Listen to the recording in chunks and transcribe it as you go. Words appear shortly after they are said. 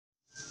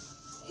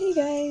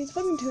Hey guys,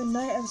 welcome to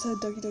another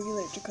episode of Doki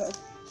Literature Club.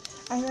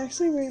 I'm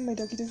actually wearing my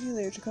Doki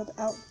Literature Club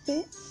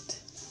outfit,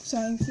 so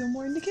I feel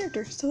more into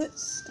character. So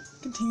let's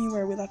continue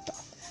where we left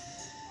off.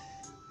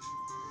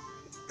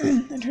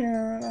 And turn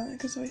around on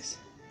Monica's voice.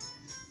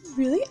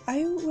 Really?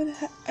 I wouldn't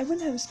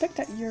have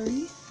expected that,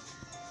 Yuri.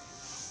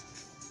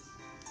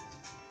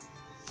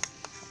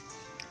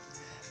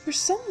 For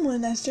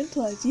someone as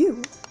gentle as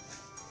you,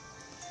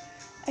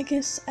 I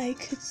guess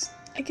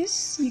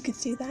you could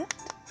say that.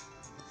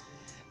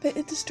 But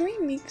if the story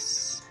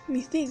makes me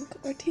think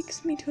or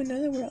takes me to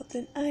another world,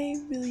 then I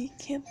really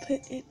can't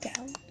put it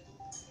down.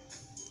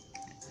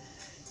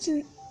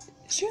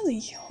 Surely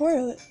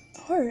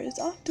horror is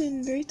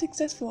often very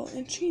successful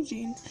and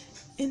changing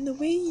in the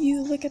way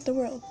you look at the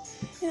world,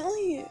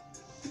 and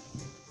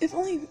if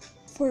only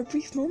for a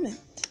brief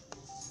moment.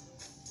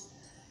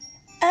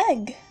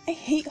 Ugh! I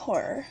hate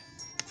horror.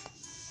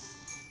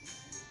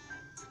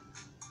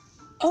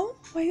 Oh,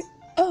 why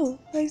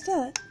is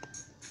that?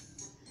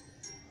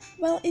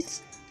 Well,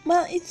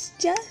 it's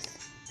just...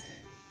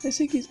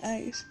 Nasuki's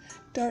eyes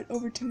dart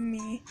over to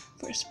me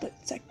for a split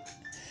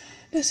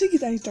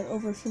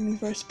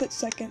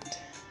second.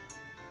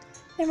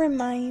 Never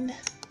mind.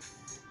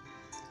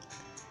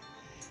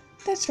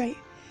 That's right.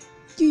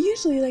 You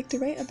usually like to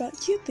write about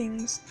cute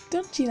things,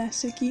 don't you,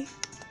 Nasuki?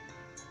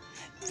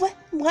 What?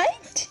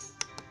 What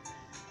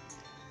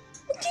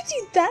gives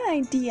you that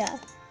idea?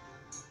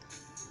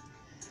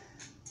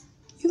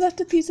 You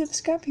left a piece of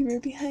scrap paper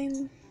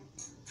behind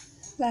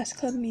last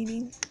club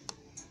meeting.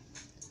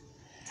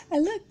 I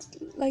looked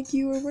like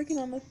you were working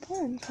on a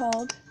poem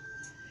called...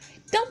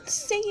 Don't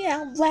say it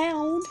out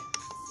loud!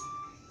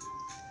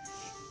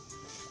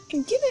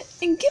 And give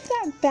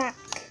that back.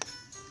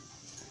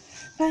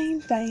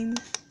 Fine.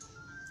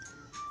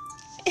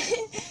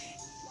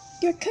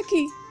 Your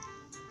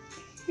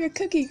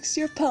cookies,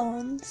 your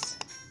poems.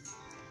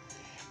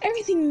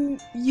 Everything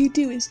you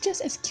do is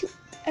just as cute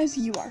as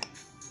you are.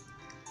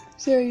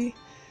 Sari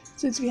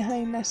sits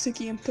behind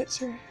Nasuki and puts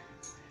her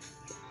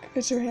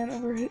hand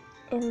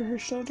over her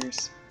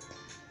shoulders.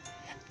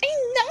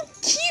 I'm not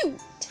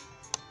cute!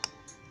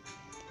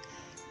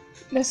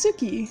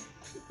 Nasuki,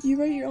 you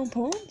write your own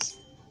poems?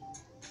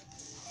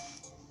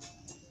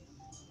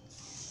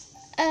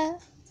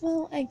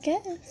 Well, I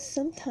guess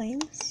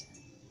sometimes.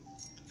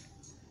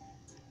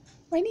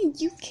 Why do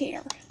you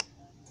care?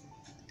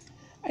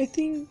 I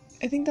think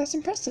that's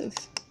impressive.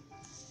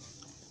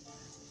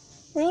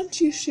 Why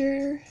don't you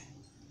share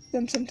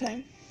them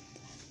sometime?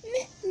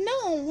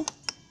 No!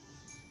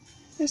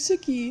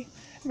 Nasuki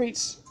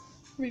rates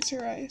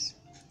her eyes.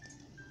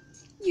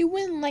 You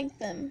wouldn't like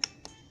them.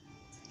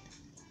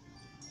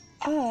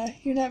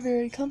 You're not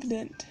very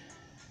confident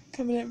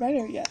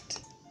writer yet.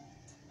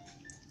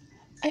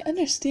 I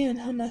understand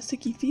how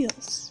Nasuki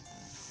feels.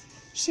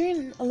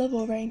 Sharing a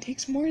level of writing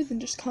takes more than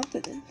just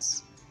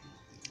confidence.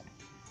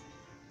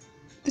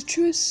 The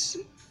truest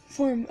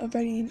form of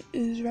writing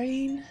is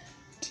writing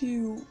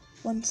to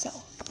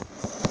oneself.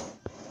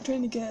 I'm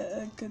trying to get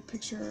a good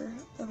picture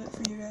of it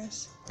for you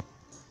guys.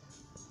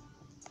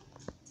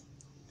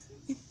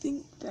 I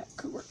think that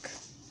could work.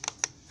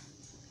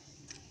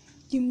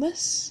 You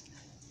must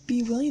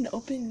be willing to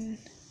open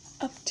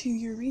up to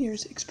your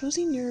readers,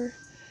 exposing your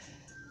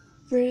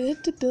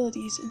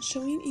vulnerabilities and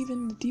showing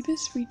even the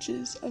deepest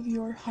reaches of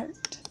your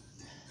heart.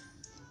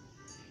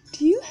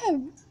 Do you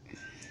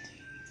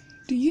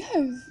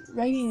have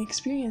writing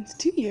experience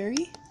too,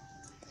 Yuri?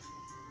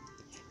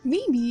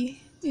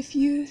 Maybe if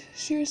you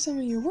share some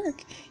of your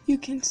work, you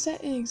can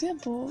set an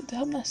example to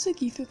help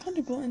Nasuki feel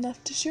comfortable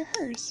enough to share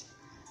hers. ...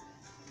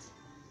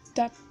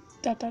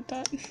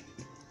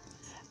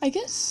 I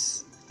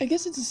guess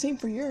it's the same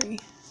for Yuri.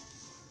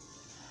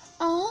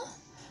 Aw,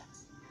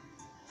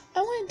 I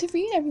wanted to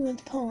read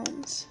everyone's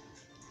poems.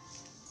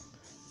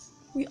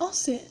 We all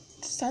sit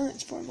in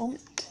silence for a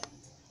moment.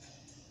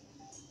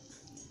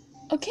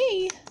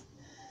 Okay,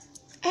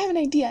 I have an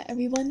idea,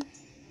 everyone.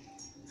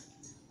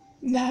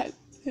 Not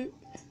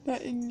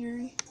in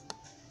Yuri.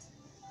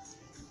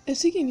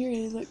 Nasuki and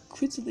Yuri look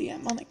quizzically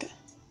at Monica.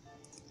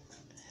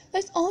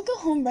 Let's all go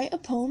home, write a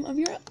poem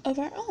of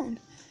our own.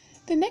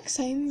 The next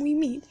time we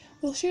meet,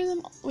 we'll share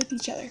them with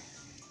each other.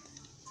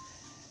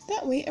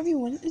 That way,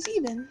 everyone is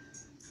even.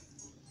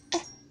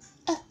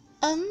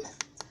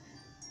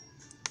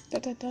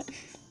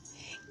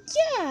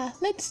 Yeah,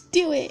 let's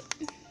do it.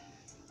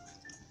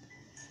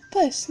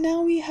 Plus,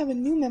 now we have a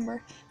new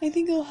member. I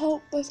think it'll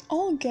help us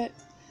all get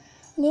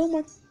a little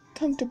more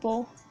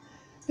comfortable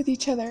with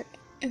each other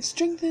and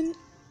strengthen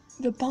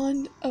the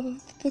bond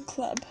of the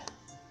club.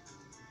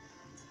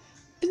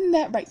 Isn't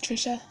that right,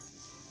 Trisha?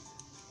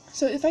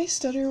 So if I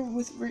stutter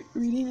with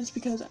reading, it's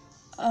because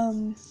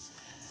I'm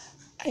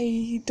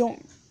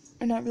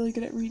not really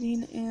good at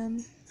reading,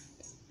 and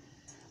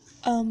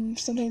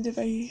sometimes if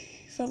I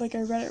felt like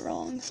I read it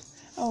wrong,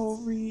 I'll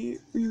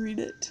reread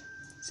it.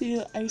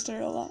 See, I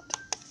stutter a lot.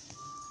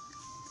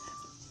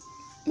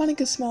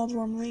 Monica smiled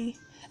warmly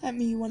at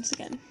me once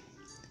again.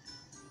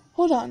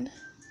 Hold on,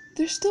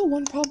 there's still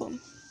one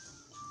problem.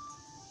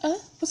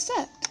 What's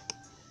that?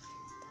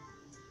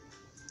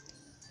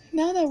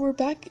 Now that we're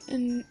back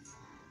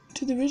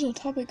to the original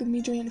topic of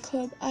me joining the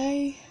club,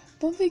 I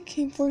boldly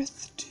came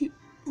forth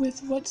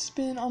with what's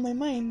been on my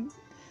mind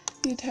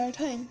the entire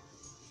time.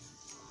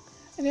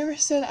 I never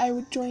said I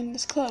would join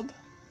this club.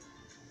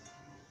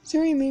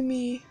 Siri made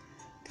me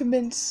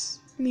convince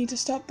me to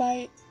stop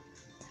by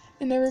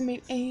and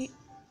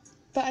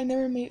but I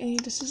never made any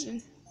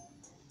decision.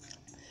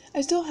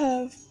 I still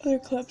have other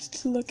clubs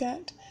to look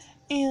at,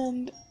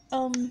 and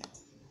I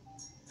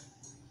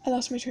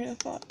lost my train of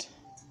thought.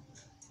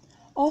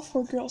 All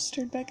 4 girls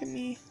stared back at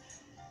me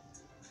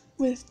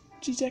with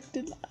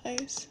dejected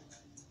eyes.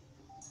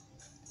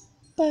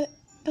 But,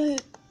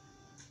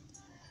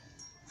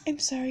 I'm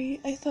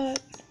sorry, I thought,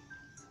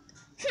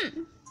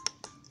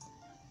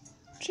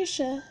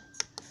 Trisha,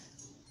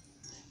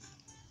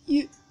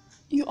 you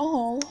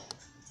all,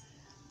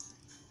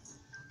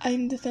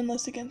 I'm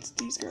defenseless against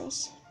these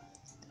girls.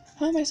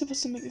 How am I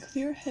supposed to make a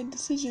clear-headed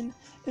decision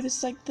if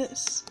it's like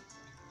this?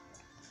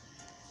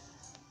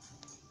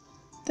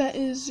 That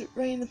is,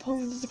 writing the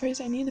poems is the price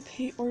I need to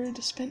pay in order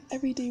to spend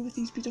every day with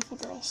these beautiful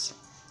girls.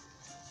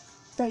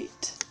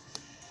 Right.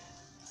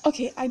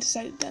 Okay, I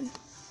decided then.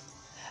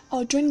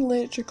 I'll join the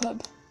literature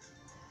club.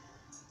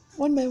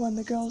 One by one,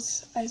 the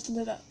girls' eyes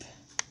lit up.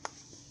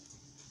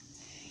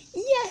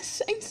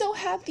 Yes, I'm so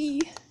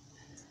happy!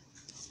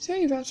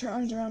 Sari wrapped her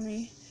arms around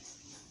me,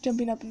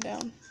 jumping up and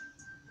down.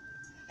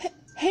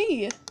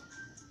 Hey!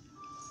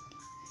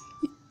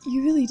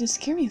 You really did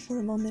scare me for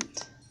a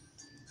moment.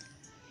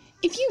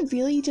 If you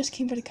really just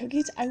came for the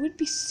cookies, I would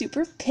be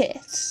super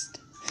pissed.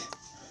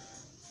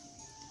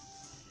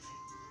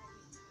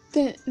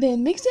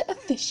 Then makes it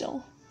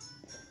official.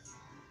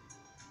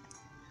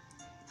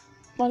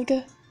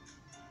 Monica,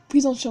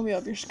 please don't show me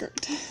up your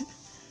skirt.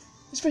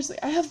 Especially,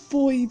 I have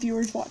boy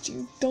viewers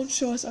watching. Don't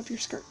show us up your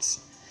skirts.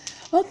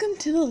 Welcome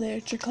to the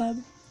literature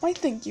club. Why,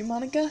 thank you,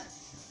 Monica.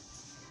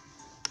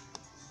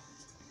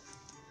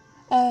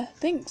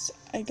 Thanks,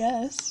 I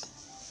guess.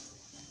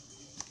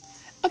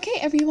 Okay,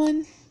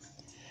 everyone.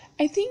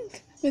 I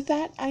think with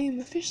that, I am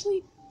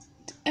officially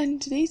to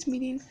end today's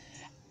meeting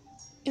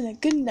in a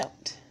good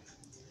note.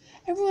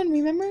 Everyone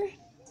remember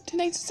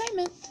tonight's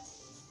assignment.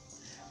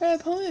 Write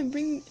a poem and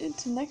bring it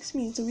to next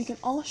meeting so we can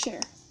all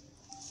share.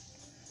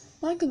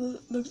 Monica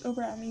looks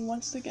over at me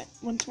once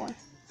more.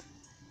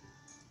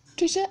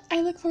 Trisha,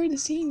 I look forward to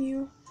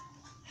seeing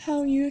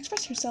how you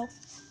express yourself.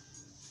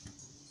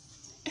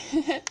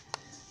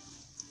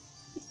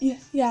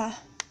 Yeah.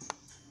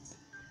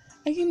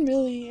 I can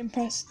really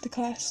impress the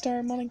class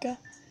star Monica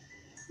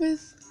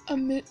with a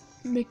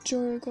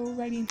majorical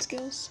writing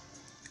skills.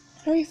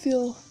 I already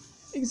feel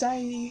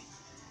anxiety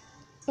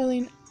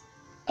welling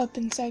up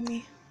inside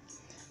me.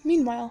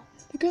 Meanwhile,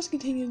 the girls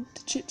continued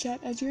to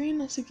chit-chat as Yuri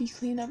and Natsuki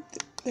clean up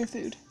their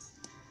food.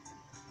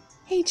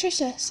 Hey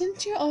Trisha,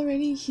 since you're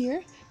already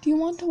here, do you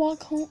want to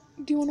walk home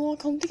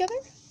together?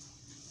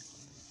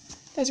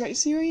 That's right,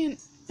 so Yuri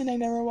and I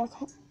never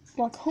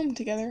walk home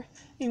together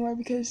anymore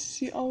because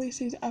she always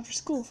stays after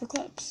school for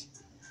clubs.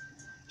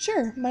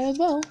 Sure, might as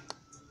well.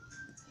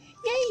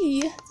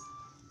 Yay!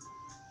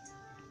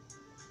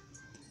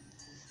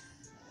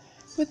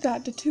 With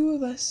that, the 2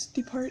 of us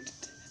depart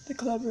the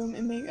club room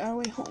and make our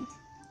way home.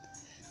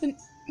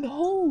 The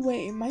whole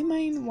way, my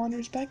mind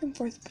wanders back and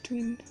forth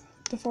between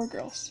the 4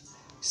 girls.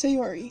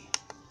 Sayori,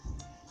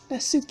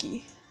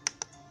 Natsuki,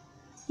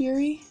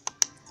 Yuri,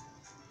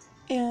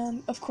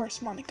 and, of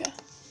course, Monica.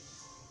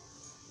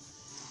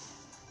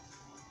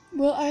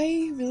 Will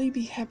I really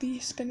be happy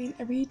spending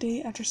every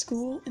day after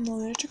school in the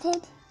literature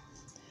club?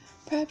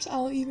 Perhaps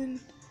I'll even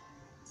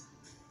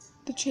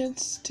the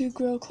chance to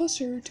grow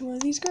closer to one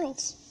of these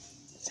girls.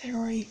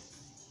 Sayori.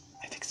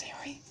 I picked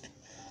Sayori.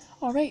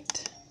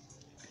 Alright.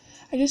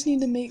 I just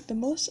need to make the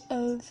most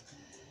of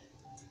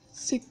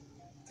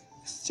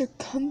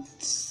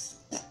circumference.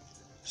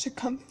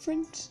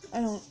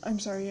 I'm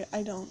sorry,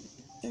 I don't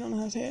know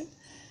how to say it.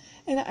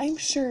 And I'm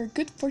sure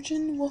good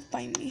fortune will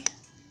find me.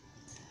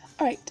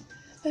 Alright,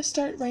 let's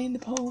start writing the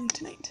poem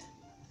tonight.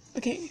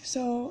 Okay,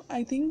 so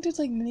I think there's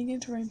like mini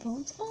games to write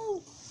poems.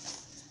 Oh!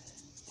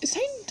 It's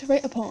time to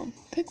write a poem.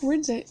 Pick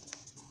words that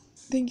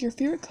think your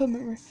favorite club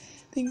member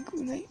think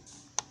we might.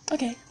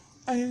 Okay,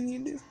 I don't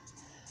need to do.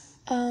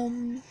 How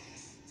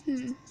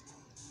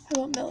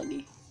about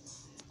melody?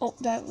 Oh,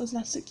 that was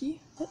Natsuki.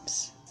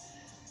 Oops.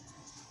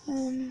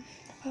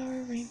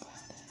 Flower, rain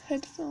cloud,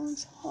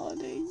 headphones,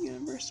 holiday,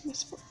 universe,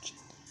 misfortune.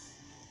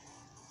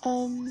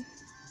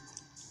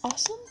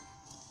 Awesome?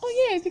 Oh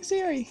yeah, I picked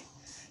Sayori.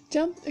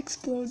 Jump,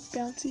 explode,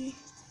 bouncy.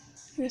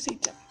 I'm gonna say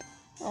jump.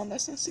 Oh,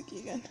 that's Natsuki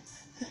again.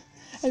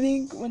 I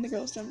think when the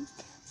girls jump,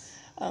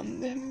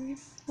 they have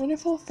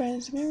wonderful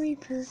friends, memory,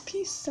 pure,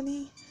 peace,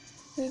 sunny,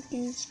 red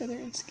games, feather,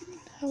 and skipping.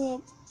 How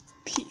about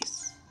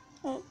peace?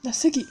 Oh,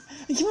 Natsuki.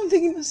 I keep on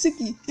thinking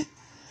Natsuki.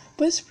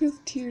 Bliss-proof,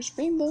 tears,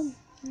 rainbow,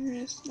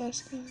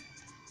 last color,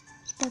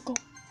 sparkle.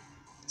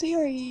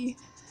 Sayori.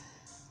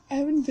 I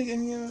haven't picked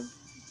any of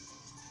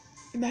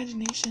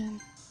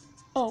imagination.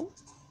 Oh.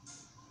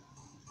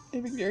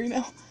 I picked Yuri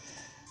now.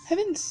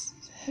 Heaven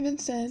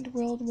sent,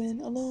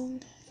 whirlwind,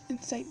 alone, in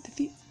sight,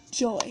 defeat,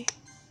 joy.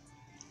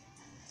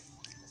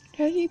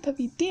 Tragedy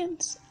puppy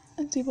dance,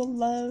 unstable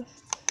love.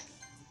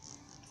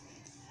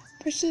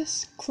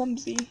 Precious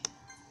clumsy.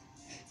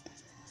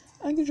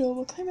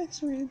 Uncontrollable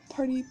climax oriented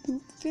party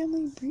boop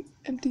family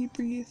empty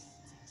breathe.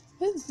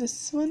 What is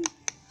this one?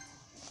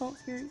 Oh,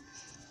 here.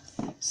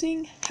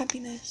 Sing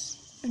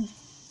happiness and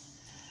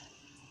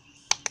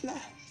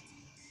laugh.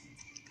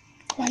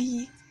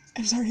 Kawaii.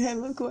 I'm sorry, I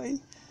love kawaii.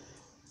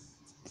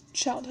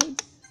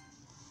 Childhood.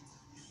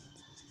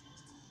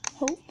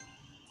 Hope.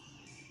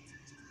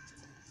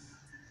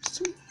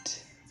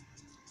 Sweet.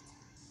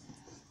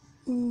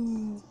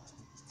 Ooh.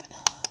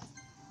 Vanilla.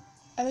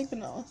 I like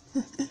vanilla.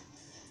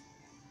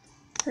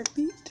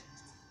 Heartbeat.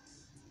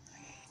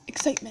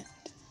 Excitement.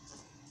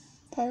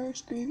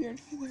 Fireworks, graveyard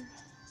fever.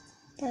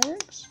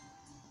 Fireworks?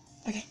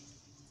 Okay.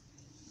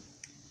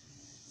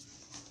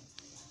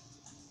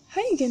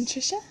 Hi again,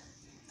 Trisha.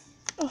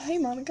 Oh, hey,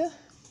 Monica.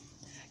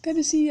 Good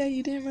to see that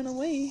you didn't run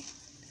away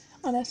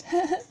on us.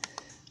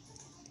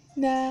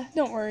 Nah,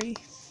 don't worry.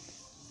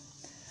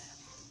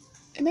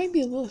 It might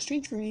be a little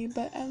strange for me,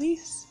 but at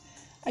least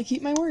I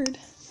keep my word.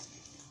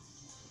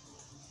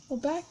 Well,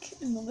 back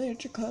in the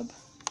literature club,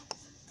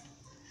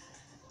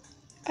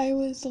 I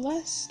was the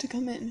last to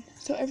come in,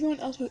 so everyone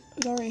else was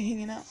already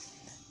hanging out.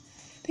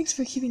 Thanks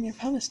for keeping your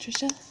promise,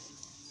 Trisha.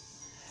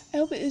 I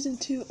hope it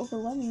isn't too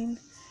overwhelming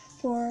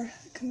for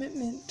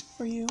commitment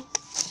for you.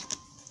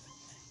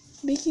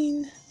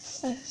 Making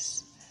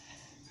us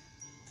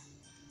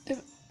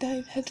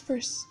dive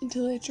headfirst into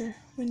literature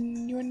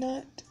when you're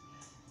not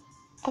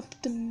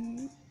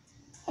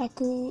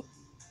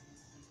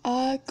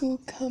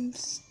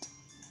comes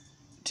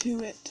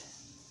to it.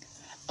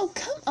 Oh,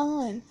 come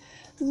on!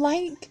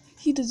 Like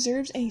he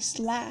deserves any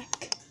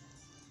slack.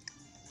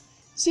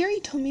 Siri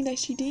told me that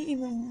she didn't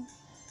even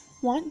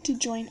want to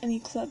join any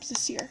clubs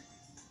this year.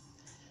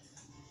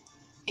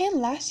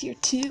 And last year,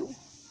 too.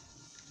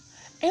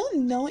 I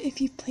don't know if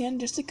you plan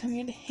just to come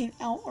here to hang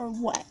out or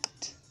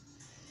what.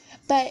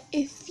 But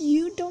if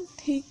you don't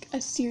take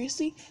us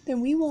seriously,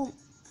 then you won't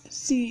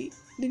see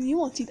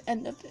the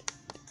end of it.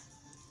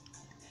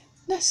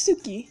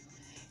 Natsuki,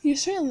 you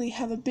certainly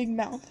have a big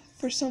mouth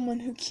for someone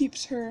who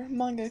keeps her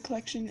manga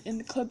collection in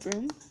the club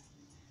room.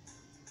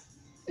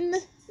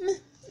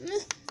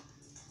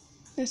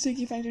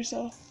 Natsuki finds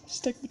herself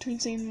stuck between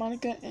saying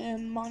Monica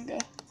and manga.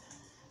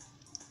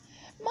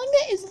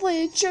 Manga is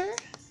literature.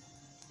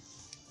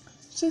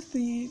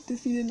 Swiftly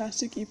defeated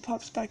Natsuki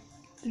pops back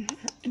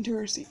into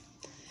her seat.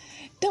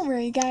 Don't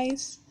worry,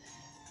 guys.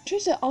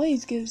 Trisha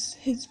always gives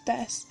his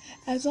best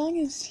as long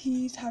as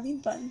he's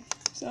having fun.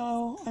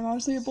 So, I'm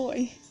obviously a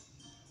boy.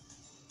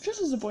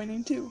 Trisha's a boy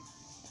name too.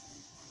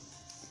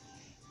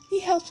 He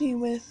helps me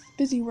with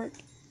busy work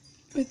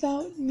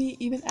without me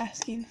even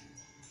asking.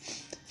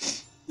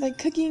 Like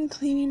cooking,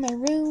 cleaning my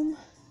room.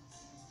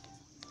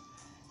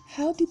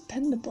 How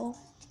dependable.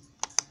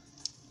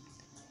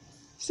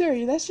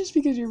 Sorry, that's just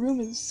because your room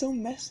is so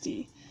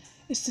messy.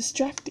 It's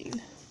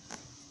distracting.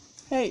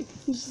 Hey,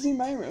 you should see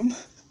my room.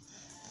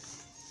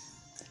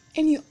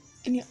 And you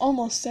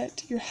almost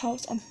set your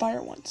house on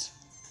fire once.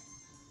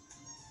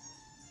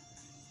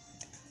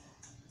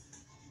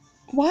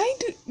 Why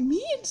do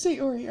me and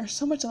Sayori are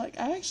so much alike?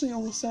 I actually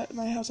almost set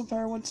my house on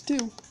fire once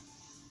too.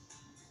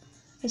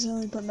 I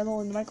accidentally put metal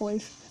in the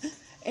microwave.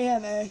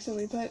 And I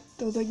accidentally put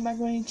those like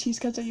macaroni and cheese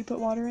cuts that you put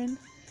water in.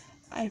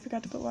 I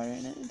forgot to put water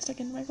in it and stuck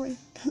it in the microwave.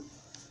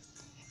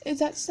 Is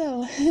that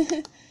so?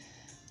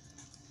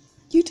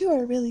 You two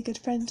are really good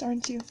friends,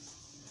 aren't you?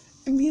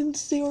 And me and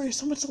Sayori are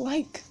so much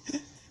alike.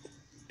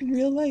 In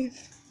real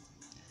life.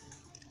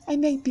 I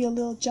might be a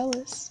little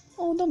jealous.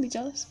 Oh, don't be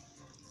jealous.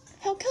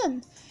 How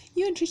come?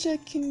 You and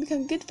Trisha can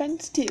become good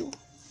friends too.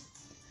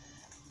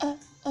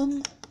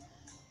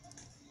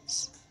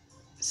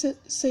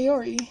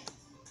 Sayori.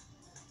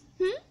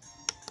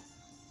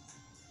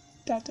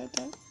 Dot.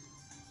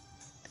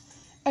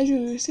 As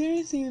usual,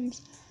 Sayori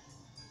seems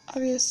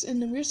obvious in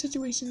the weird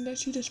situation that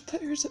she just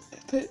put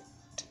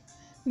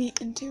me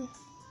into.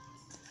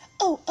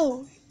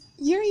 Oh,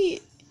 Yuri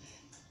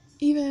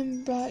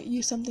even brought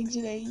you something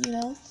today, you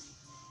know?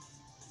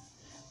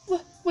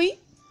 Wait,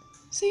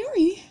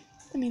 Sayori?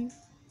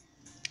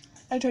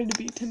 I tried to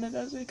be timid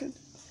as I could.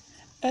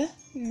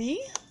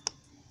 Me?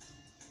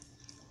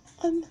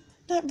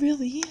 Not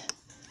really.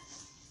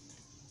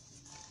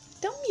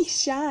 Don't be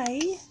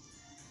shy.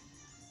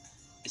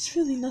 It's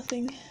really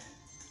nothing.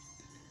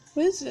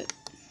 What is it?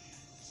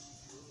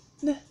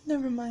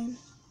 Never mind.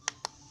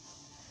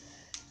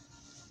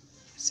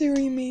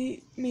 Sayori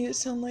made it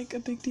sound like a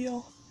big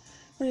deal,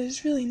 but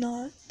it's really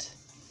not.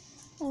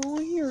 Oh,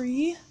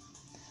 Yuri.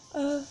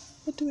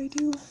 What do I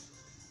do?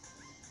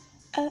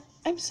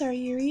 I'm sorry,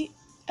 Yuri.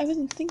 I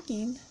wasn't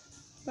thinking.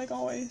 Like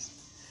always.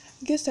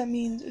 I guess that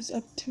means it's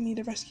up to me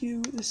to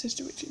rescue the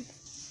situation.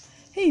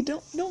 Hey,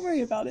 don't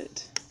worry about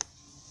it.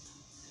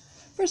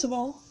 First of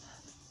all,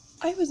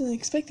 I wasn't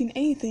expecting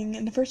anything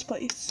in the first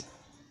place.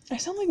 I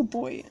sound like a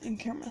boy in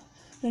camera,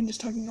 and I'm just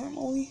talking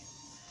normally.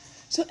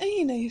 So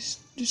any nice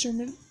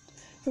discernment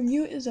from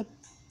you is a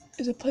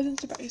pleasant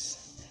surprise.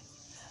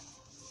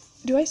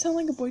 Do I sound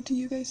like a boy to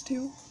you guys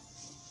too?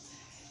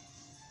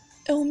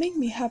 It'll make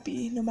me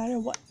happy no matter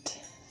what.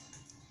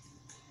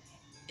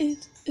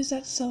 Is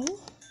that so?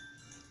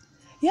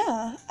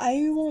 Yeah,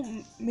 I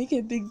won't make it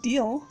a big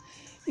deal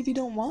if you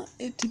don't want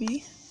it to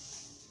be.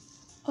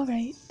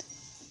 Alright.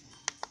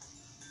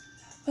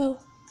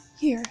 Well,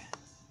 here.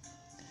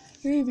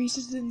 Yuri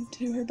reaches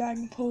into her bag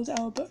and pulls out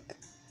a book.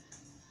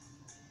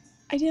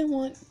 I didn't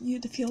want you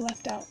to feel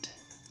left out,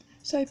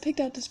 so I picked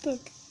out this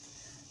book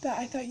that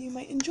I thought you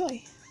might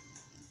enjoy.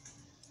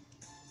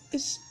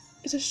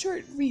 It's a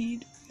short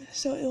read,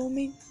 so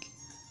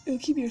it'll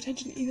keep your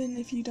attention even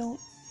if you don't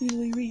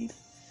usually read.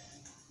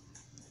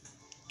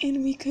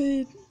 And we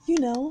could,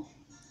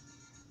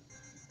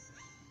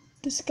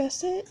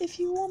 discuss it if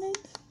you wanted.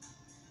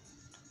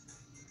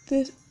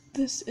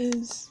 This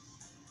is,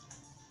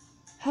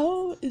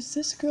 how is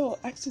this girl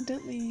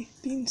accidentally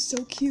being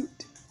so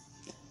cute?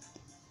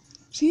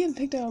 She even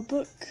picked out a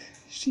book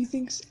she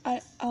thinks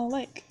I'll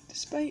like,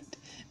 despite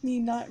me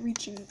not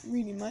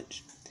reading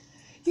much.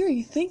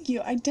 Yuri, thank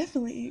you. I'll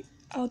definitely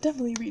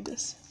read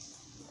this.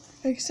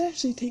 I could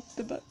actually take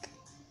the book.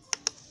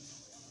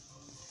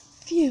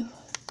 Phew.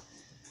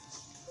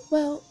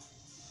 Well,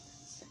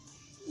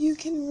 you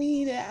can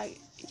read it at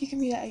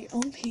your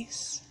own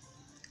pace.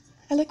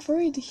 I look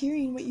forward to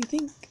hearing what you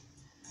think.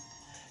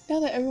 Now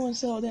that everyone's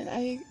settled in,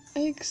 I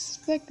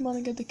expect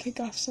Monica to kick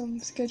off some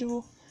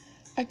schedule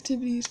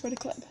activities for the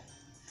club,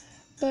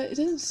 but it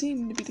doesn't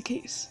seem to be the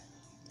case.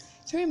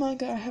 Yuri and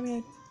Monica are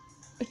having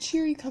a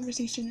cheery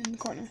conversation in the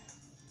corner.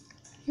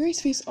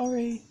 Yuri's face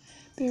already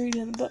buried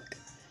in the book.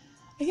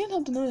 I can't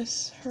help to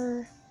notice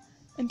her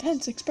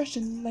intense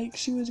expression, like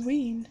she was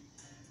waiting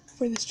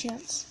for this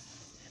chance.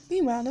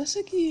 Meanwhile,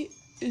 Natsuki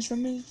is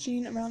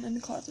rummaging around in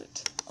the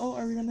closet. Oh,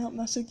 are we gonna help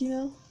Natsuki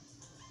now?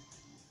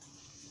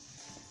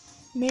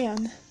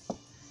 Man, it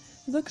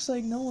looks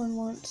like no one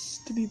wants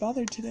to be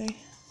bothered today.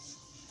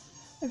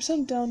 I'm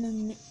sunk down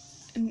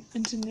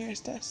into the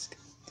nearest desk.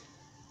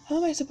 How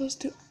am I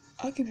supposed to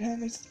occupy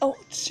myself? Oh,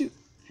 shoot.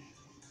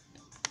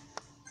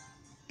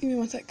 Give me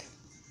one sec.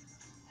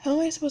 How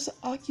am I supposed to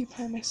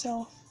occupy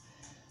myself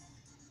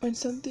when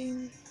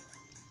something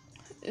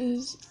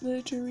is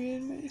literature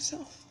reading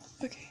myself?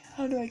 Okay,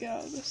 how do I get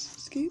out of this?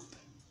 Escape?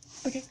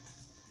 Okay.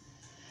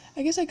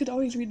 I guess I could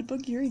always read the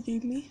book Yuri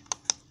gave me,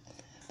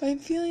 but I'm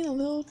feeling a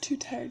little too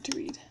tired to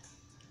read.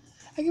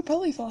 I could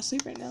probably fall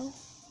asleep right now.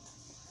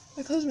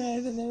 I close my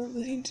eyes and they're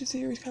listening to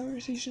Sayori's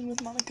conversation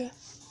with Monica.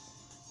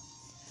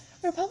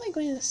 We're probably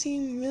going to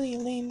seem really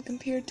lame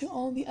compared to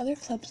all the other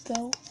clubs,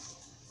 though.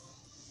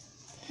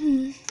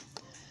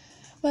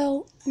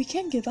 Well, we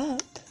can't give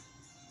up.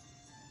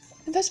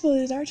 The festival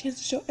is our chance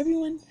to show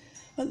everyone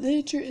what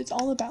literature is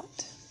all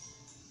about.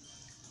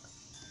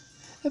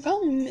 The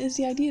problem is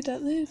the idea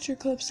that literature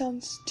club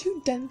sounds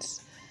too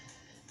dense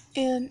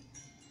and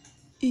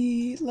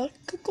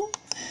electrical.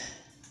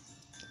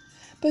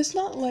 But it's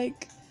not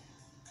like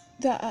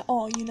that at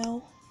all,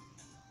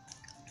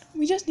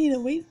 We just need to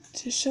wait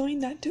to showing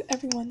that to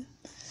everyone.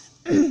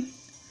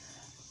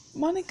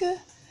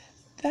 Monica,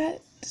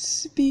 that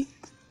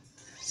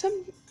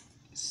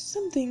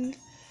something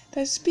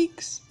that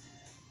speaks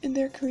in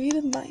their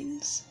creative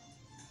minds.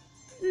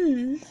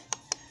 It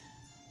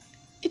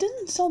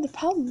doesn't solve the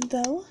problem,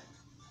 though.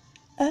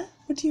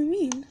 What do you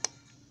mean?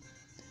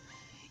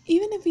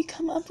 Even if we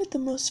come up with the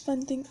most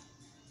fun thing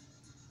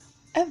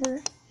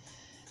ever,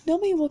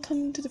 nobody will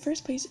come to the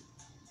first place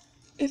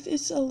if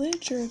it's a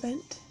literature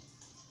event.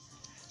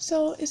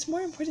 So it's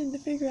more important to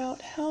figure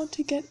out how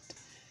to get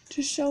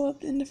to show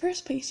up in the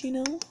first place,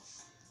 And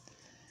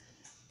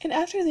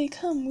after they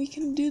come, we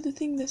can do the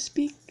thing that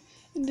speak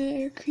in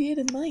their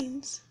creative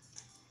minds.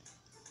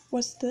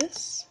 What's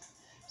this?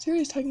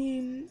 Sayori is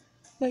talking,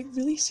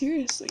 really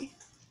seriously.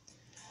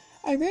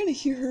 I rarely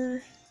hear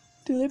her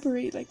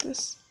deliberate like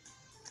this.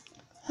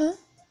 Huh?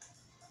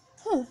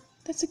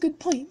 That's a good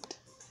point.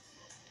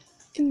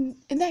 In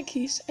that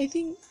case, I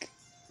think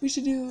we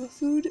should do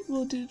food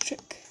will do the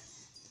trick.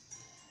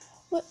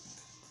 What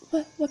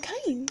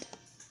kind?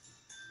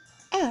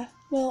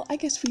 Well, I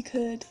guess we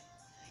could.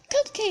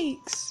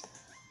 Cupcakes!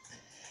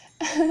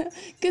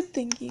 Good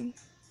thinking.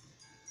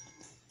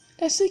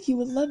 Natsuki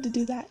would love to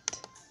do that.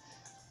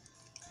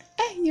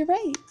 You're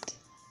right.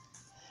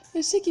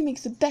 Natsuki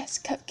makes the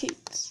best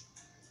cupcakes.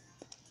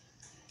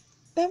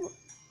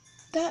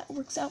 That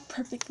works out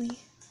perfectly.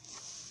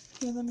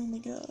 Here, let me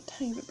make it a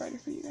tiny bit brighter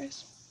for you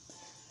guys.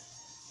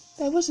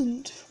 That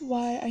wasn't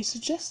why I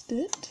suggested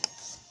it.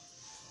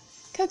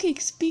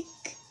 Cupcakes speak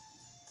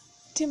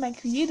to my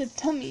creative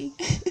tummy.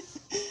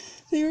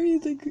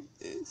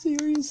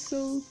 Sayori is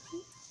so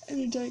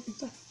energetic and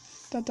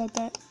stuff.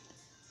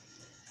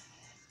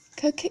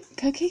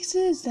 Cupcakes it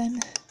is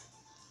then.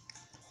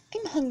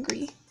 I'm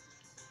hungry.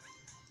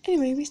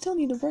 Anyway, we still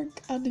need to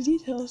work out the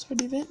details for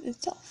the event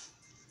itself.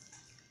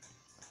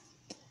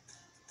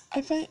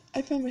 I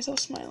find myself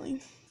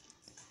smiling.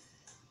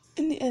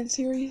 In the end,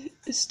 Sayori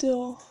is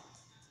still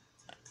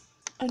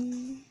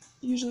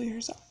unusually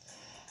herself.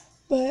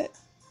 But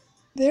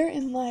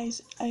therein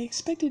lies, I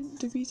expected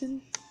the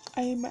reason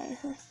I admire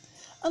her.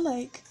 I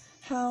like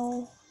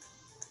how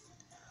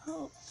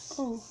oh,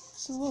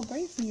 it's a little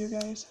bright for you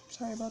guys.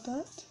 Sorry about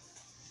that.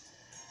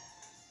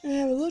 I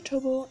have a little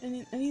trouble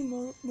in any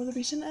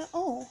motivation at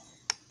all.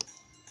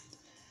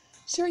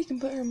 Siri can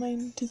put her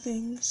mind to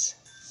things.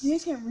 You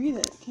guys can't read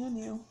it, can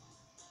you?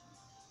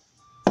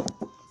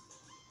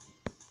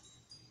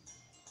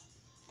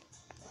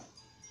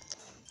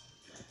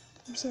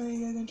 I'm sorry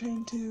guys, I'm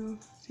trying to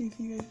see if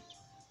you guys...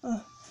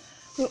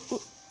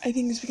 well, I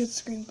think it's because the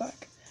screen's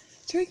black.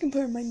 Siri can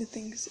put her mind to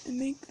things and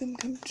make them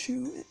come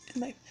true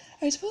in life.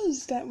 I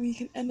suppose that we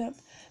can end up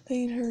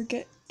letting her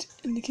get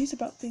in the case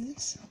about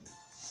things.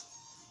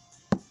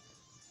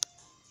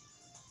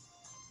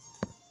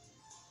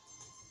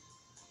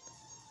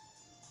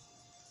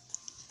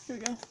 Here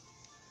we go.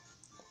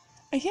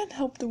 I can't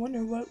help to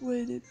wonder what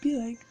would it be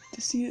like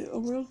to see a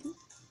world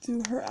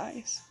through her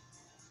eyes.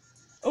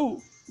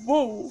 Oh,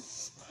 whoa!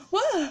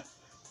 Wah!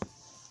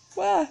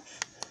 Wah!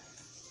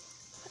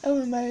 I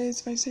opened my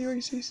eyes by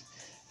Sayori's face,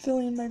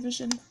 filling my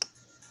vision.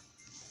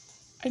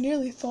 I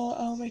nearly fell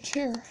out of my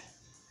chair.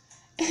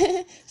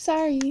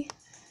 Sorry.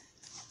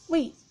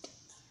 Wait.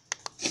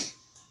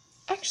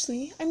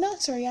 Actually, I'm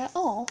not sorry at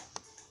all.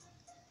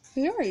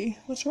 Sayori,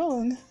 what's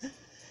wrong?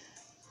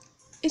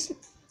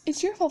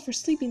 It's your fault for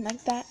sleeping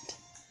like that.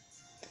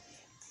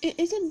 It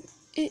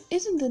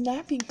isn't the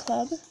napping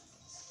club.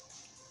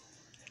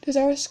 Does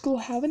our school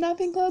have a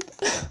napping club?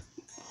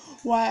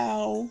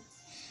 Wow.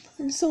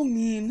 I'm so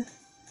mean.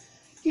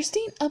 You're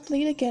staying up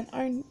late again,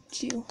 aren't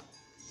you?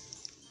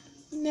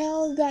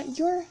 Now that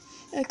you're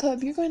in a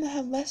club, you're going to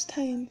have less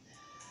time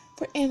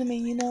for anime,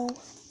 you know.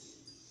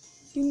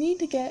 You need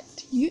to get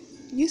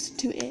used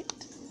to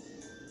it.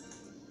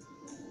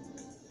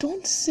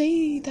 Don't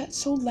say that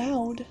so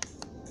loud.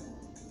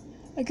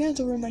 I glanced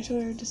over my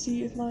shoulder to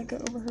see if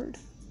Monica overheard.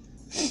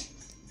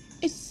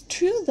 It's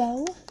true,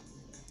 though.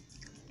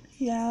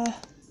 Yeah,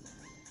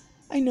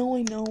 I know.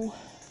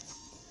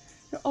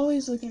 You're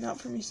always looking out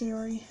for me,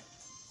 Sayori.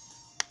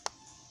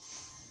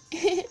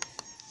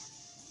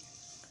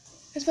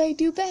 That's what I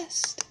do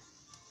best.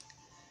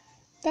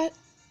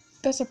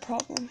 That's a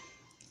problem.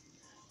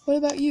 What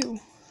about you?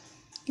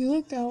 You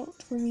look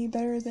out for me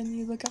better than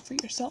you look out for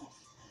yourself.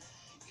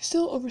 You're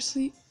still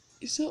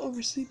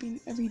oversleeping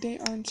every day,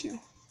 aren't you?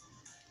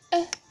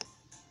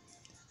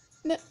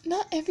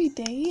 Not every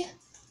day.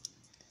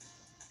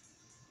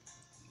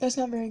 That's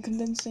not very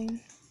convincing.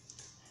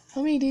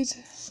 How many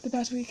days the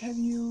past week have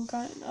you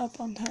gotten up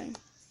on time?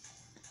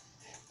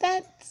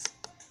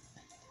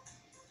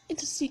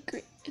 It's a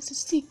secret. It's a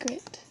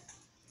secret.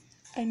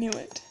 I knew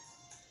it.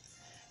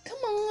 Come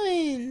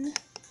on.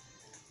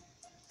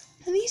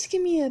 At least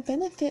give me a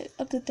benefit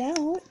of the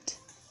doubt.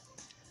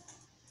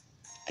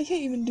 I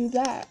can't even do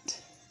that.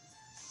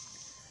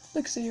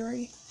 Look,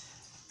 Sayori.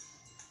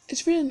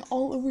 It's written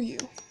all over you.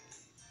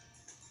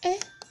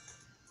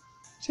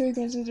 Sayori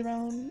glances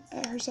around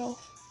at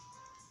herself.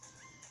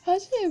 How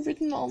is it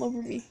written all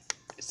over me?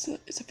 It's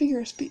a figure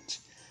of speech.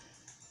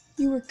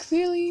 You were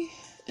clearly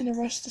in a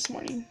rush this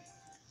morning.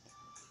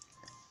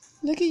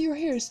 Look at your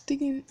hair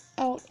sticking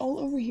out all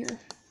over here.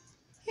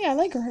 Hey, I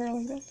like her hair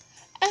like that.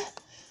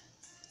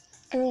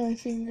 I run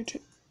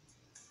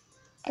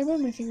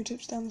my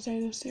fingertips down the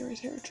side of Sayori's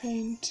hair,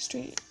 trying to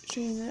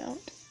straighten it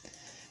out.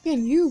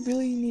 Man, you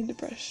really need to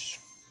brush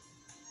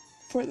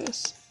for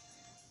this.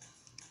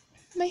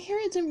 My hair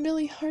isn't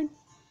really hard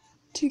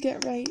to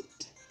get right.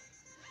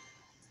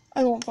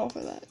 I won't fall for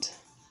that.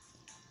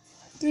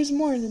 There's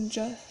more than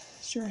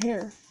just your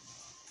hair.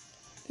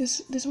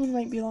 This one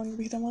might be longer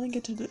because I want to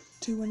get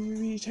to when we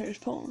read each other's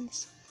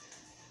poems.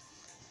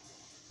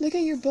 Look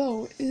at your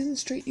bow. It isn't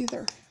straight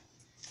either.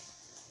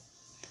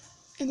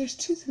 And there's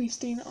toothpaste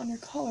stain on your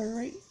collar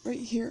right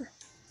here.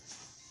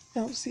 I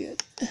don't see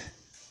it. I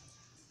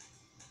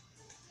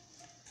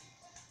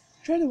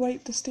try to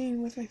wipe the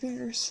stain with my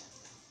fingers.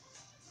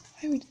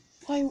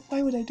 Why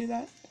would I do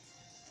that?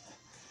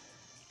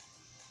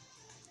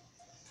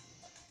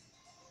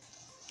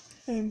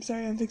 I'm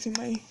sorry, I'm fixing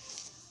my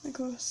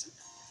clothes.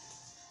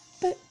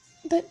 But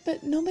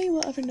nobody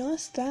will ever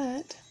notice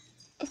that.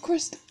 Of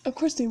course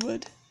they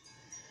would.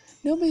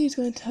 Nobody's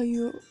going to tell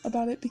you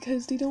about it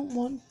because they don't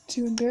want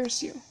to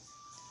embarrass you.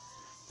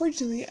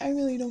 Fortunately, I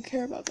really don't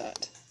care about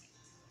that.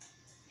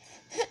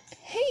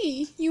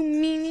 Hey, you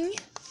meanie!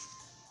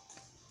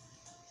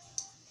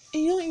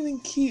 And you don't even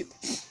keep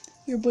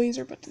your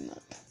blazer buttoned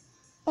up.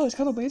 Oh, it's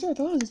called a blazer? I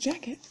thought it was a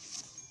jacket.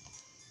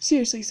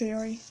 Seriously,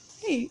 Sayori.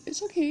 Hey,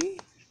 it's okay.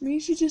 Maybe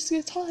she just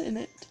gets hot in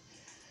it.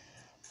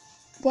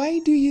 Why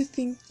do you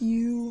think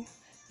you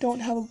don't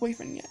have a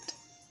boyfriend yet?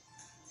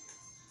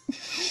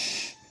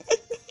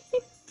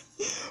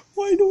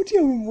 Why don't you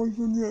have a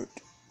boyfriend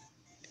yet?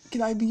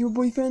 Can I be your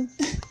boyfriend?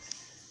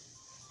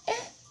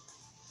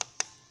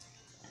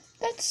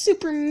 That's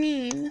super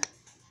mean.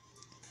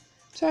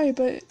 Sorry,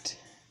 but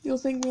you'll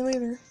thank me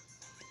later.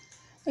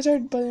 I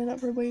started buttoning up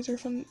her blazer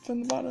from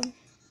the bottom.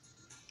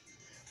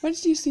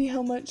 Once you see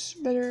how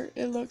much better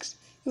it looks,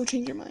 you'll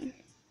change your mind.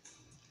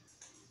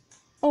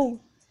 Oh,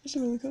 that's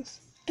really close.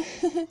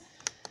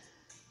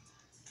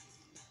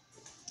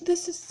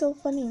 This is so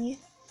funny.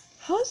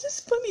 How is this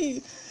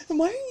funny? And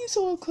why are you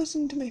so close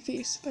into my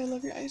face? But I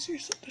love your eyes. They're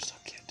so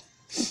cute.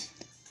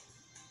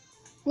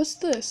 What's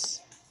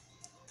this?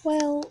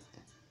 Well,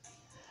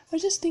 I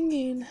was just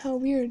thinking how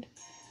weird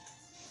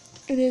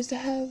it is to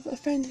have a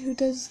friend who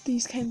does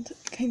these kinds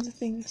of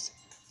things.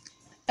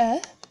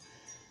 Eh?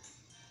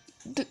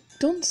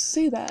 Don't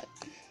say that.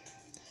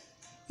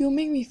 You'll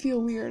make me feel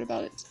weird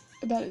about it,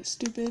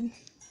 stupid.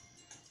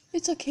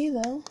 It's okay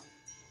though.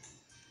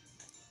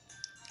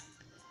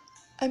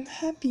 I'm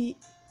happy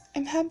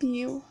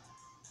you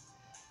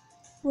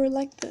were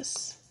like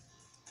this.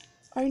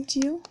 Aren't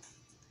you?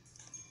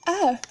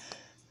 Ah!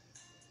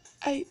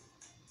 I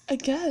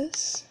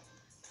guess.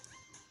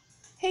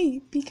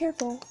 Hey, be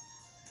careful.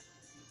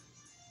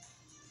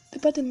 The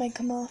button might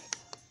come off.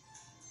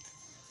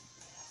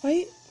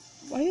 Why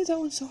is that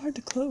one so hard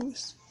to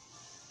close?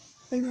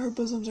 Maybe her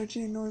bosoms are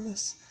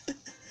ginormous.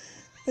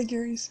 Like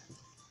Yuri's.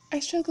 I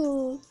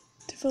struggle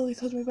to fully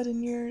close my button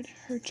near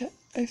her chest.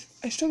 I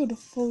struggle to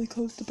fully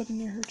close the button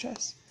near her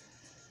chest.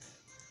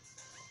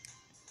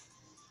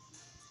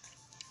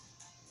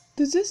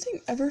 Does this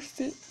thing ever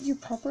fit you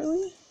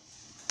properly?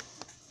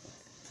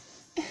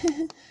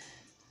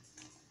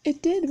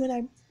 It did when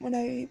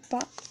I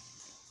bought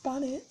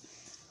it.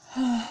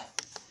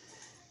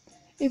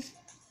 If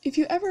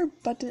you ever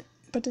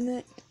button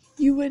it,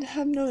 you would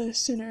have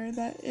noticed sooner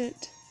that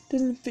it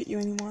doesn't fit you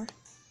anymore.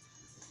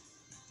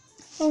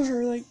 Oh,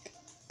 her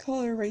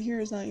collar right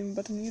here is not even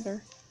buttoned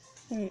either.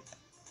 Wait,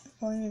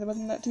 I need to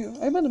button that too.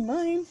 I buttoned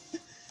mine.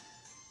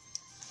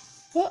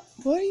 What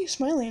are you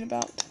smiling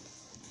about?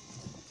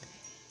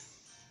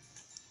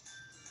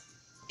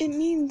 It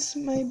means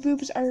my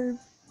boobs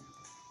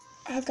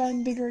have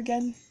gotten bigger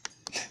again.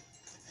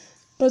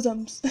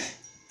 Bosoms.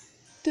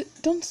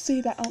 Don't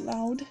say that out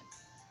loud.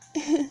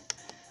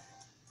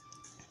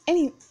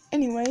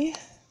 Anyway,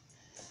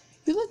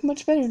 you look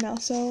much better now,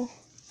 so...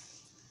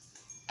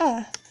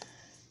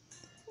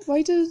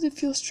 Why does it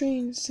feel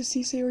strange to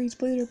see Sayori's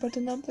blazer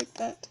buttoned up like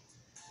that?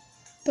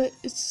 But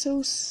it's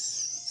so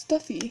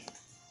stuffy.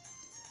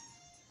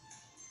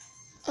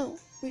 Oh,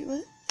 wait,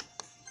 what?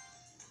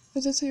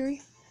 Was that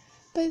Sayori?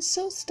 But it's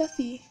so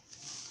stuffy.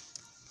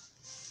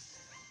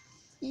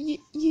 You...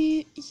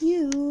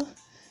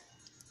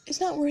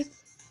 It's not worth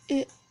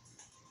it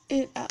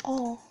at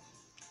all.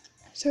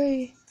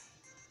 Sorry.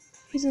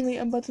 Hastily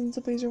unbuttons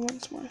the blazer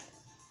once more.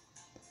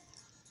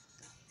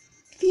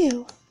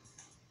 Phew.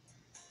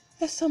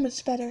 That's so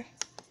much better.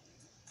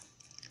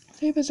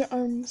 Sorry puts her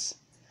arms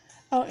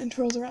out and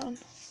twirls around.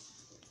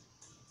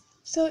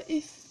 So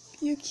if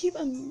I keep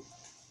unbuttoning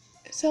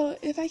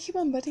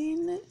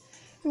it,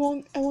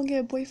 I won't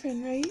get a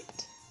boyfriend,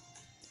 right?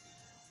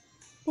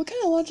 What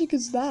kind of logic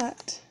is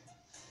that?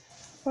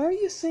 Why are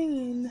you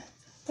saying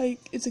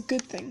it's a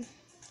good thing?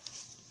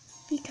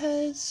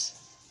 Because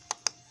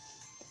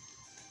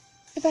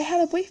if I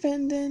had a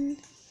boyfriend, then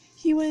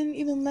he wouldn't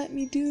even let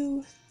me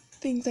do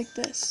things like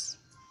this.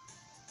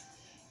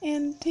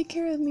 And take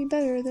care of me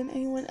better than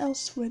anyone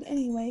else would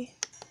anyway.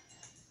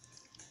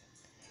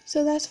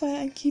 So that's why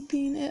I'm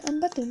keeping it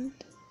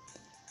unbuttoned.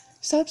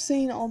 Stop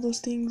saying all those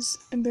things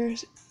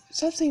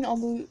Stop saying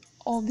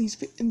all these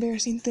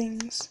embarrassing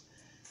things.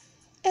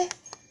 I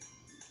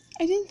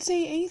didn't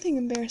say anything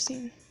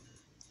embarrassing.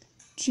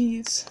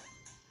 Jeez.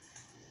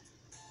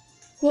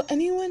 Well,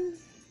 anyway,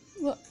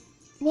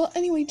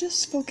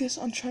 just focus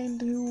on trying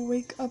to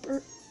wake up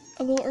a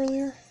little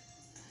earlier.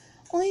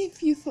 Only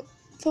if you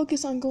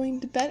focus on going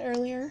to bed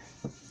earlier.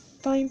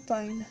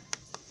 Fine.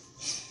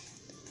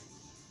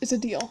 It's a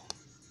deal.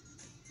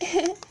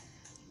 I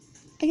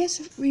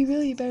guess we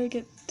really better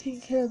get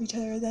taking care of each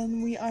other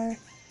than we are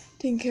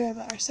taking care of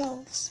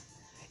ourselves.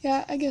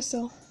 Yeah, I guess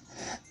so.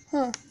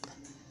 Huh.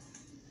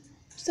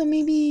 So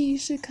maybe you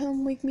should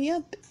come wake me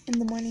up in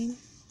the morning.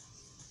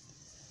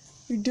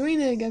 You're doing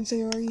it again,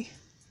 Sayori.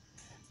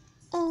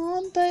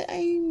 Aw, but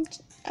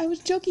I was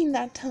joking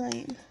that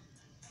time.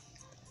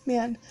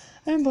 Man,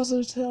 I'm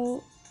impossible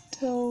to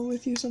tell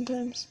with you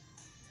sometimes.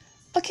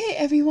 Okay,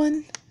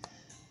 everyone.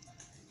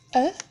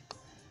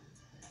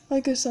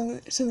 Micah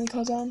suddenly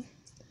calls on.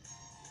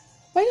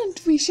 Why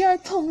don't we share our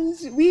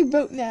poems we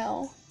wrote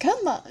now?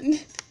 Come on.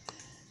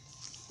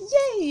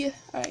 Yay!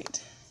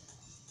 Alright.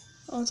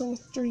 Oh, it's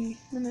almost 3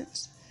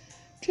 minutes.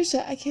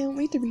 Trisha, I can't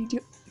wait to read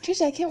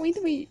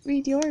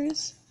read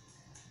yours.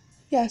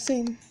 Yeah,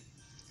 same.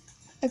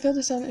 I failed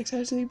to sound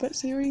excitedly, but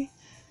Sayori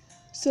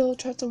still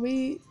trots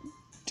away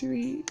to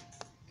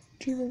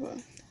retrieve her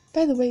poem.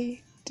 By the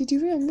way, did you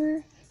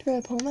remember to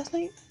write a poem last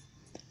night?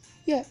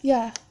 Yeah.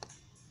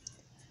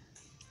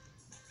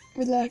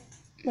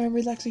 My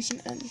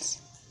relaxation ends.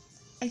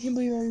 I can't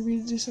believe I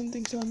read do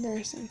something so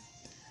embarrassing.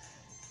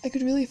 I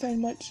could really find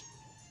much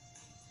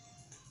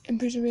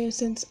imperturbation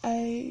since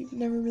I've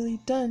never really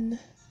done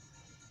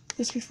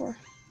this before.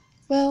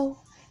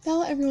 Well,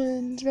 now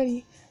everyone's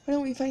ready. Why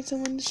don't we find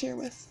someone to share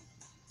with?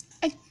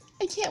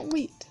 I can't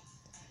wait.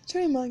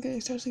 Sorry, Monica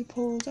especially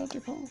pulls out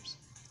their poems.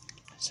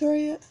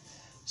 Sorry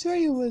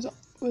was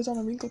on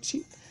a wrinkled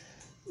sheet,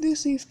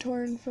 loose leaf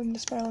torn from the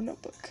spiral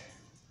notebook.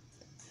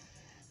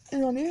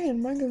 And on the other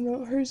hand, Monica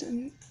wrote hers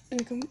in a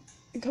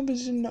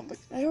composition notebook.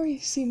 I already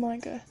see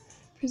Monica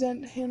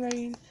present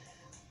handwriting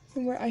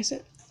from where I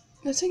sit.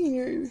 The second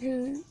year,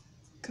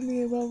 can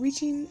be well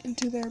reaching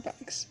into their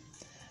bags.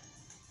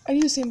 I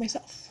do the same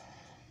myself.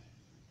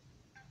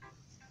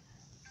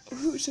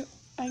 So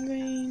I'm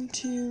going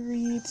to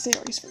read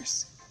Sayori's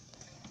first.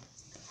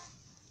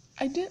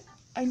 I'm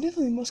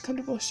definitely most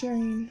comfortable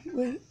sharing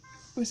with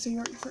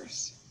Sayori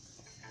first.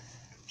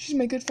 She's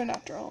my good friend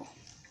after all. ...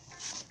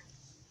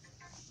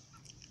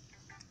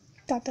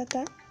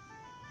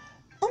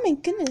 Oh my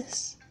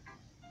goodness.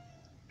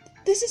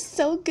 This is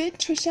so good,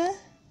 Trisha.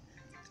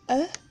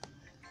 I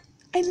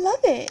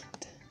love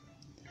it.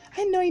 I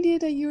had no idea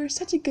that you were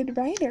such a good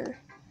writer.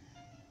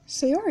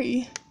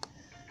 Sayori,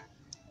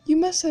 you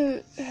must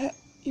have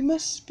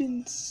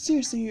been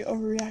seriously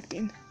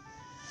overreacting.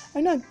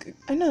 I'm not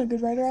a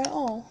good writer at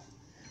all.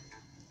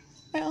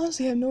 I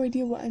honestly have no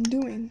idea what I'm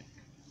doing.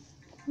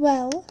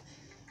 Well,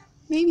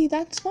 maybe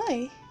that's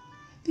why.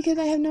 Because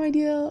I have no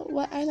idea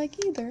what I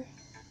like either.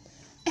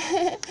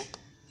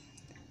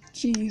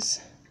 Jeez.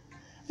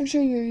 I'm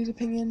sure Yuri's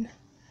opinion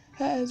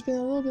has been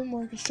a little bit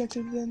more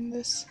constructive than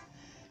this.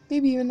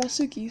 Maybe even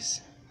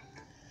Natsuki's.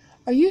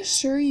 Are you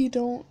sure you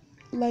don't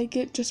like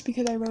it just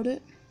because I wrote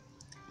it?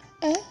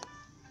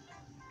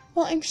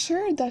 Well, I'm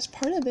sure that's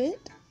part of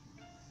it.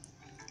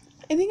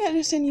 I think I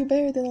understand you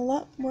better than a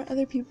lot more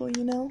other people,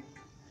 you know?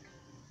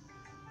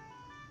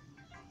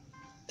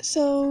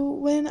 So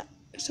when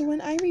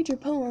I read your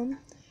poem,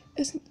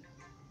 it's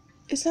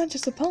not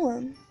just a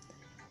poem.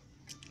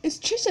 It's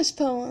Trisha's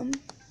poem.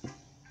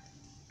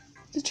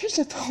 The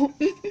Trisha poem.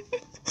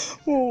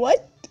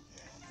 What?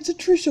 It's a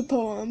Trisha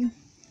poem.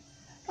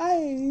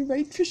 I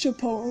write Trisha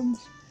poems.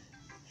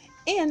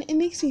 And it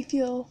makes me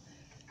feel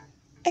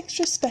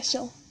extra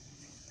special.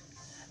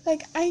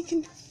 Like I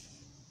can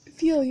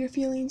feel your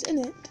feelings in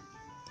it.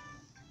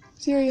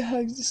 Sayori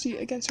hugs the sheet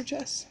against her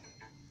chest.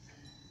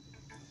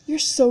 You're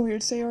so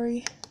weird,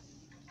 Sayori.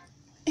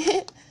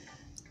 I'm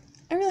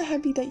really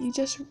happy that you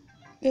just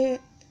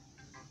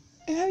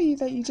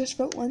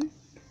wrote one.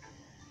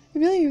 It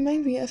really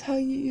reminds me of how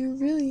you're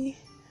really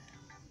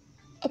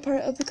a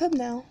part of the club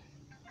now.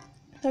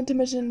 Not to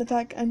mention the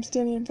fact I'm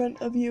standing in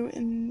front of you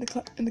in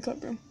the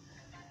club room.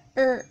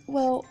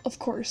 Well, of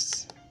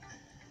course.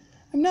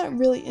 I'm not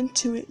really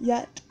into it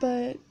yet,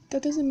 but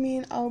that doesn't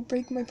mean I'll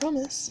break my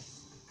promise.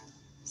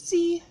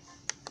 See?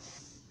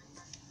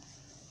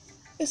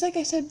 It's like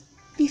I said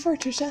before,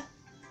 Trisha.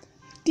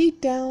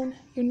 Deep down,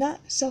 you're not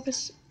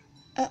selfish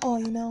at all,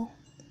 you know.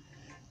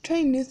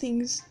 Trying new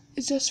things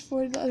is just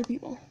for the other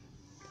people.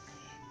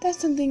 That's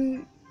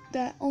something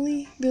that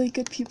only really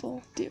good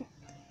people do.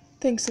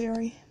 Thanks,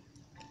 Sayori.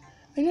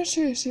 I'm not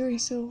sure if Sayori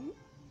still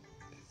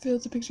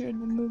feels the picture of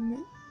the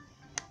movement.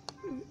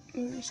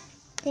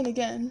 Then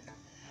again,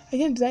 I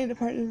can't design the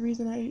part of the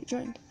reason I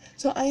joined.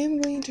 So I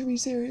am going to read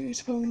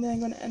Sayori's poem and then I'm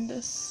going to end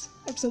this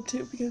episode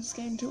 2 because it's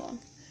getting too long.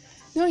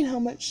 Knowing how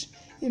much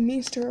it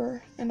means to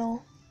her and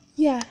all.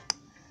 Yeah.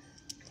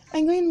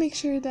 I'm going to make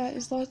sure that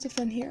it's lots of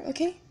fun here,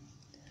 okay?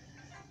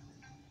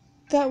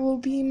 That will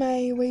be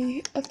my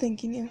way of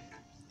thanking you.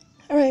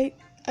 Alright,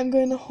 I'm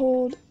going to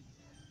hold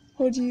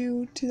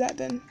you to that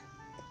then.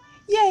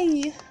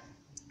 Yay!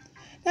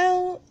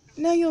 Now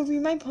you'll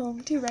read my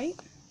poem too, right?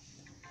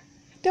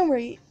 Don't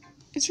worry,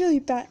 it's really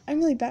bad. I'm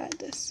really bad at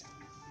this.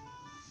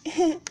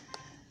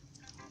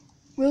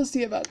 We'll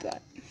see about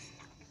that.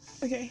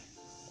 Okay.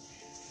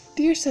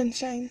 Dear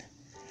sunshine,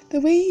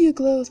 the way you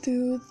glow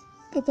through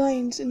the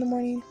blinds in the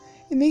morning,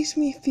 it makes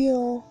me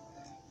feel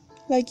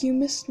like you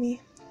missed me.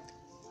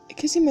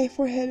 Kissing my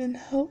forehead and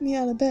help me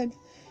out of bed,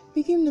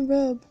 making the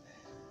rub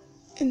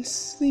and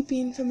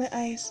sleeping from my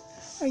eyes.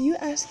 Are you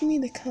asking me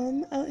to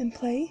come out and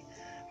play?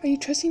 Are you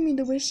trusting me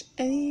to wish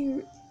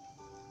away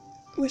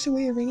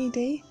a rainy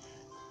day?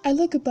 I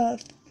look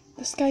above.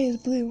 The sky is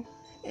blue.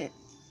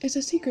 It's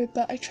a secret,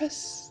 but I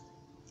trust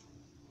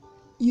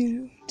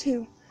you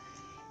too.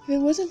 If it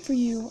wasn't for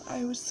you,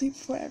 I would sleep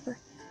forever.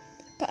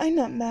 But I'm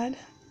not mad.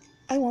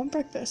 I want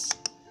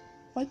breakfast.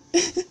 What?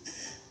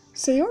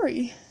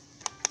 Sayori.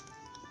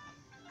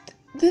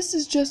 This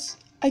is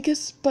just, I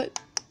guess, but...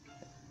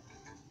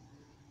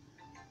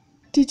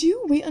 Did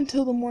you wait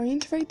until the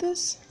morning to write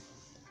this?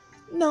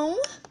 No.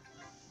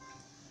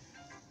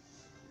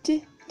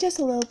 Just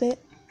a little bit.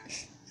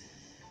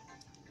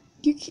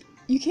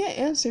 You can't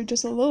answer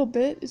just a little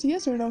bit. It's a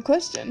yes or no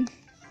question.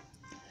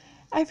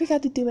 I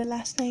forgot to do it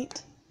last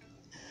night.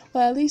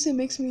 Well, at least it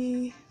makes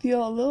me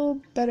feel a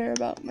little better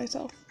about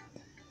myself.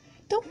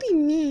 Don't be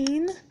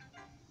mean.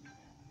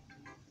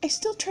 I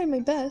still tried my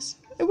best.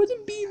 I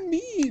wasn't being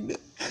mean.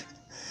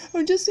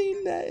 I'm just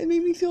saying that it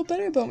made me feel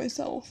better about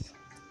myself.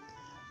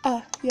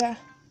 Ah, yeah.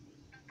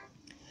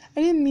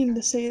 I didn't mean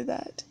to say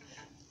that.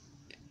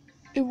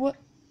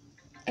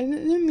 I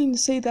didn't mean to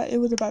say that it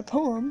was a bad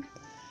poem.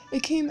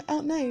 It came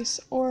out nice,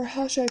 or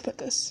how should I put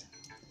this?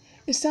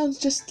 It sounds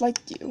just like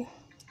you.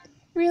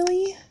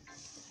 Really?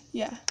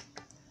 Yeah.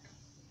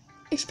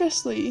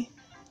 Especially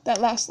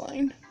that last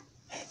line.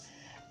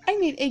 I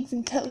made eggs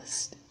and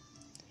toast.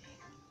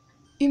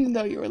 even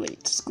though you were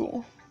late to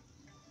school.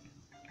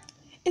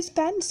 It's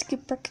bad to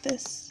skip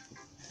breakfast.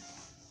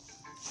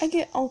 I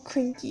get all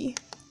cranky.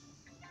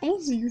 I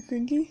want to see you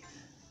cranky.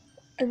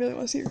 I really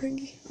want to see you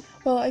cranky.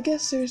 Well, I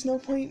guess there's no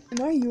point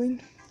in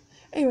arguing.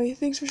 Anyway,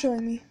 thanks for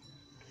showing me.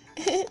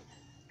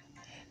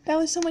 That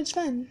was so much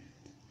fun.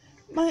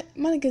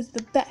 Monica's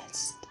the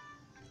best.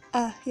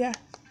 Yeah.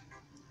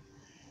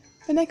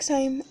 But next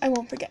time, I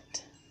won't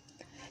forget.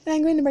 And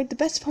I'm going to write the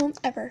best poem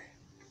ever.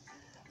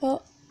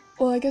 Well,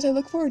 I guess I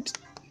look forward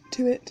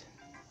to it.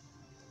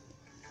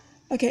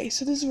 Okay,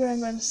 so this is where I'm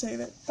going to save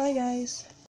it. Bye, guys.